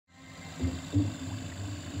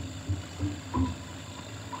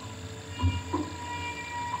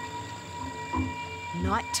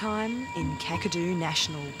Nighttime in Kakadu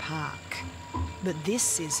National Park. But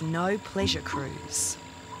this is no pleasure cruise.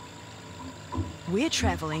 We're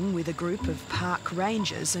travelling with a group of park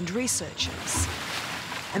rangers and researchers,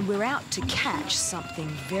 and we're out to catch something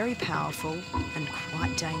very powerful and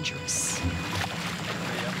quite dangerous.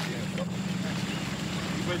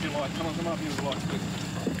 Where'd you like? Come up here with the lights, quick.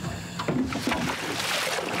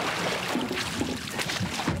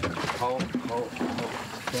 Hold.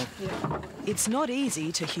 It's not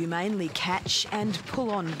easy to humanely catch and pull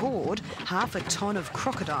on board half a tonne of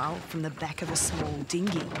crocodile from the back of a small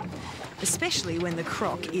dinghy, especially when the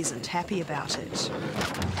croc isn't happy about it.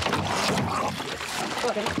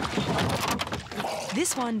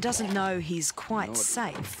 This one doesn't know he's quite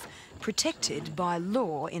safe, protected by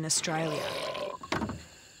law in Australia.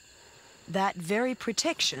 That very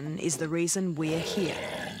protection is the reason we're here.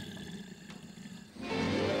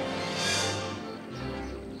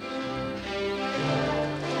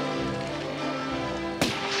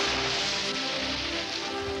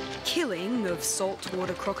 Killing of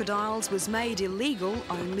saltwater crocodiles was made illegal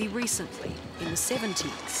only recently, in the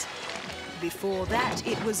 70s. Before that,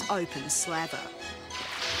 it was open slather.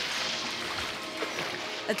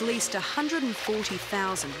 At least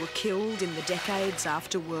 140,000 were killed in the decades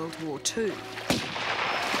after World War II.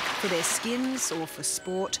 For their skins, or for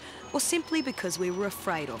sport, or simply because we were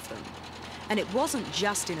afraid of them. And it wasn't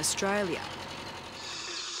just in Australia.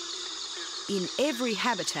 In every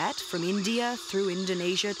habitat, from India through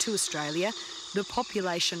Indonesia to Australia, the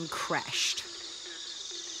population crashed.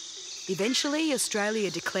 Eventually,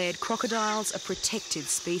 Australia declared crocodiles a protected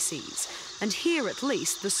species, and here at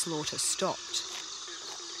least the slaughter stopped.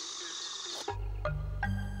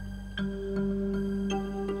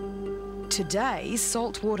 Today,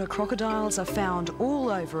 saltwater crocodiles are found all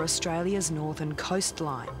over Australia's northern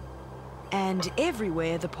coastline. And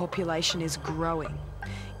everywhere the population is growing.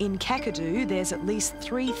 In Kakadu, there's at least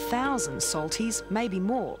 3,000 salties, maybe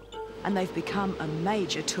more, and they've become a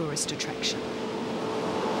major tourist attraction.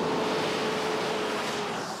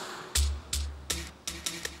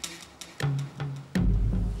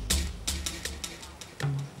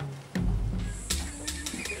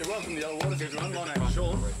 Welcome to the old waters, everyone. My name's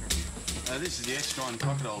Sean. This is the estuarine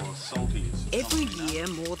crocodile, or salties. Every year,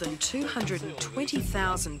 more than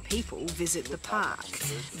 220,000 people visit the park,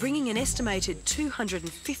 bringing an estimated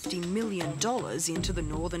 $250 million into the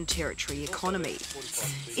Northern Territory economy.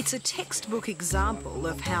 It's a textbook example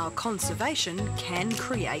of how conservation can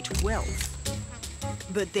create wealth.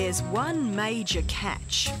 But there's one major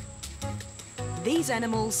catch. These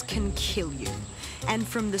animals can kill you, and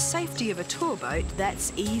from the safety of a tour boat,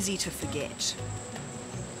 that's easy to forget.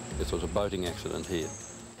 This was a boating accident here.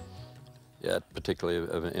 Yeah, particularly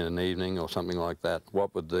in an evening or something like that.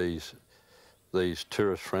 What would these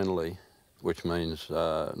tourist-friendly, which means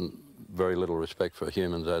very little respect for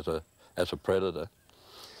humans as a predator,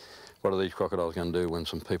 what are these crocodiles going to do when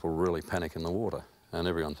some people really panic in the water? And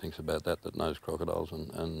everyone thinks about that knows crocodiles,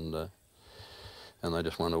 and they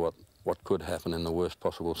just wonder what could happen in the worst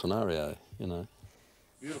possible scenario, you know.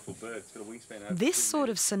 Beautiful bird. It's got a wingspan. This sort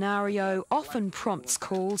of scenario often prompts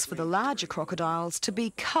calls for the larger crocodiles to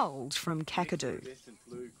be culled from Kakadu.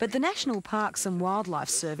 But the National Parks and Wildlife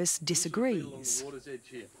Service disagrees.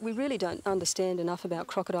 We really don't understand enough about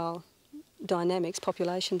crocodile dynamics,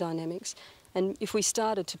 population dynamics, and if we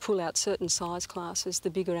started to pull out certain size classes,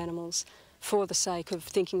 the bigger animals, for the sake of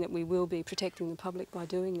thinking that we will be protecting the public by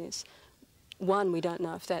doing this, one, we don't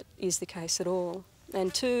know if that is the case at all,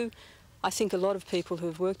 and two, I think a lot of people who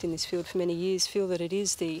have worked in this field for many years feel that it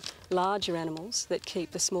is the larger animals that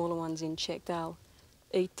keep the smaller ones in check. They'll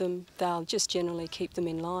eat them, they'll just generally keep them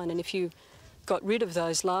in line, and if you got rid of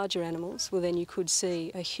those larger animals, well then you could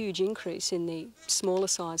see a huge increase in the smaller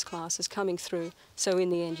size classes coming through, so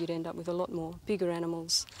in the end you'd end up with a lot more bigger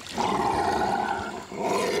animals.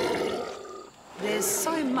 There's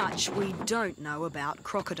so much we don't know about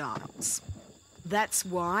crocodiles. That's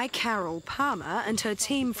why Carol Palmer and her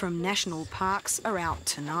team from National Parks are out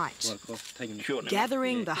tonight,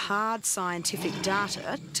 gathering the hard scientific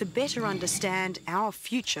data to better understand our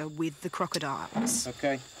future with the crocodiles.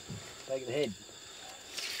 Okay, take it ahead.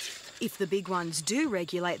 If the big ones do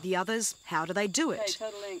regulate the others, how do they do it?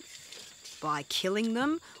 Okay, total length. By killing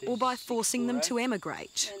them or by forcing them to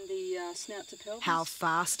emigrate? And the snout to pelvis. How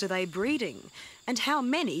fast are they breeding? And how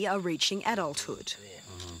many are reaching adulthood?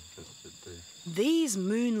 These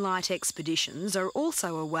moonlight expeditions are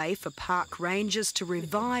also a way for park rangers to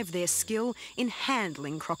revive their skill in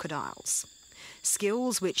handling crocodiles.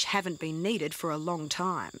 Skills which haven't been needed for a long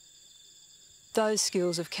time. those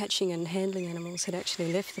skills of catching and handling animals had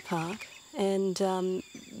actually left the park, and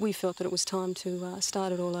we felt that it was time to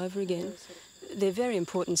start it all over again. They're very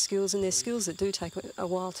important skills, and they're skills that do take a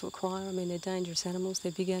while to acquire. I mean, they're dangerous animals,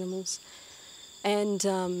 they're big animals. And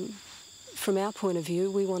from our point of view,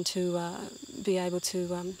 we want to be able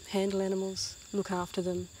to handle animals, look after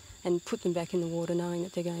them, and put them back in the water knowing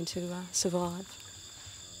that they're going to survive.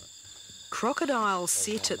 Crocodiles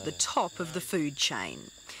sit at the top of the food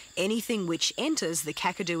chain. Anything which enters the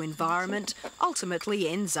Kakadu environment ultimately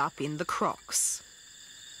ends up in the crocs.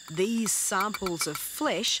 These samples of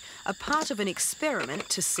flesh are part of an experiment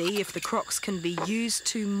to see if the crocs can be used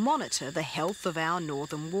to monitor the health of our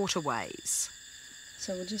northern waterways.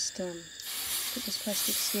 So we'll just put this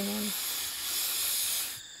plastic skin on.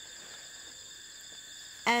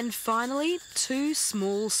 And finally, 2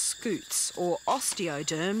 small scutes, or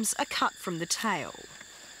osteoderms, are cut from the tail.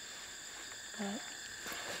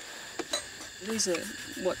 These are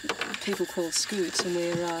what people call scutes, and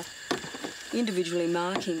we're individually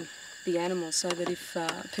marking the animal so that if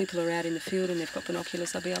people are out in the field and they've got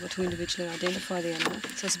binoculars, they'll be able to individually identify the animal.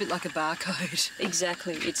 So it's a bit like a barcode.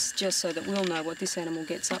 Exactly. It's just so that we'll know what this animal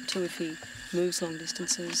gets up to if he moves long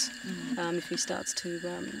distances. If he starts to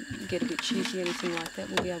get a bit cheeky, anything like that,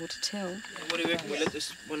 we'll be able to tell. What do you reckon? We let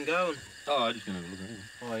this one go? Oh, I'm just going to have a look at him.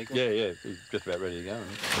 Oh, you got Yeah, he's just about ready to go.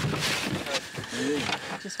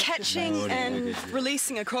 Catching and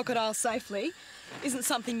releasing a crocodile safely isn't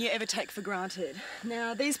something you ever take for granted.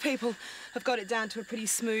 Now, these people have got it down to a pretty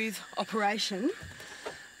smooth operation,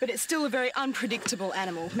 but it's still a very unpredictable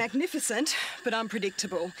animal. Magnificent, but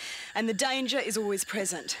unpredictable. And the danger is always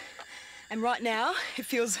present. And right now, it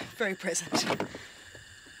feels very present.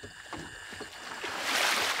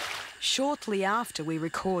 Shortly after we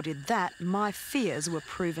recorded that, my fears were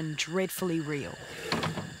proven dreadfully real.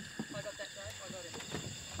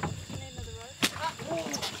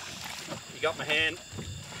 You got my hand.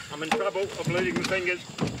 I'm in trouble. I'm losing my fingers.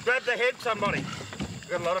 Grab the head, somebody. I've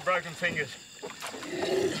got a lot of broken fingers.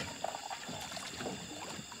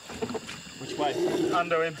 Which way?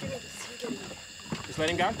 Under him. Just let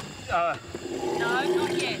him go? No,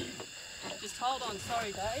 not yet. Just hold on.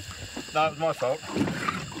 Sorry, Dave. No, it was my fault.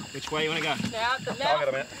 Which way you want to go? Now, the I got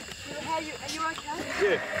him out. Are you okay?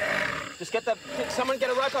 Yeah. Just get the... Someone get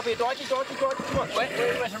a rope up here, Dikey. Come on.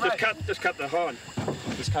 Where's the rope? Just cut the hind.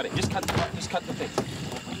 Just cut it. Just cut the thing.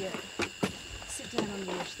 Yeah. Sit down on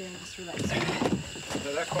the edge there and just relax.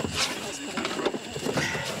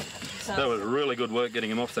 That was really good work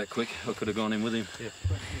getting him off that quick. I could have gone in with him.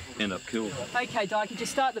 End up killed. Okay, Dikey,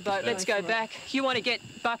 just start the boat. Let's go back. You want to get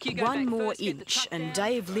Buck, you go back One more first, get the inch truck and down.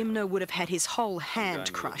 Dave Limner would have had his whole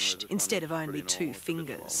hand crushed instead of only 2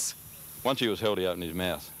 fingers. Once he was held, he opened his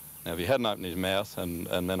mouth. Now, if he hadn't opened his mouth, and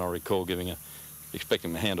then I recall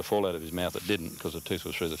expecting the hand to fall out of his mouth, it didn't because the tooth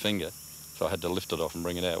was through the finger. So I had to lift it off and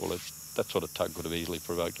bring it out. Well, that sort of tug could have easily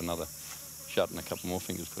provoked another shut, and a couple more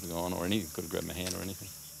fingers could have gone, or anything could have grabbed my hand or anything.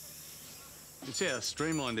 You can see how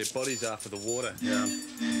streamlined their bodies are for the water. Yeah.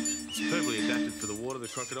 Superbly adapted for the water, the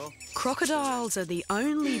crocodile. Crocodiles are the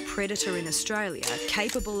only predator in Australia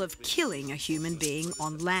capable of killing a human being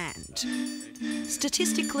on land.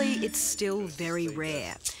 Statistically, it's still very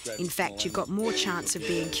rare. In fact, you've got more chance of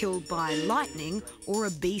being killed by lightning or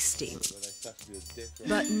a bee sting.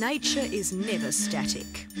 But nature is never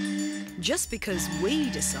static. Just because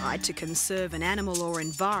we decide to conserve an animal or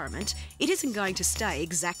environment, it isn't going to stay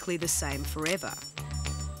exactly the same forever.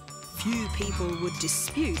 Few people would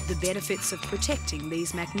dispute the benefits of protecting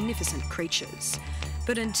these magnificent creatures.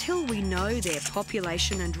 But until we know their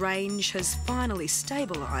population and range has finally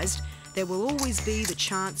stabilised, there will always be the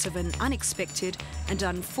chance of an unexpected and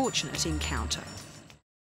unfortunate encounter.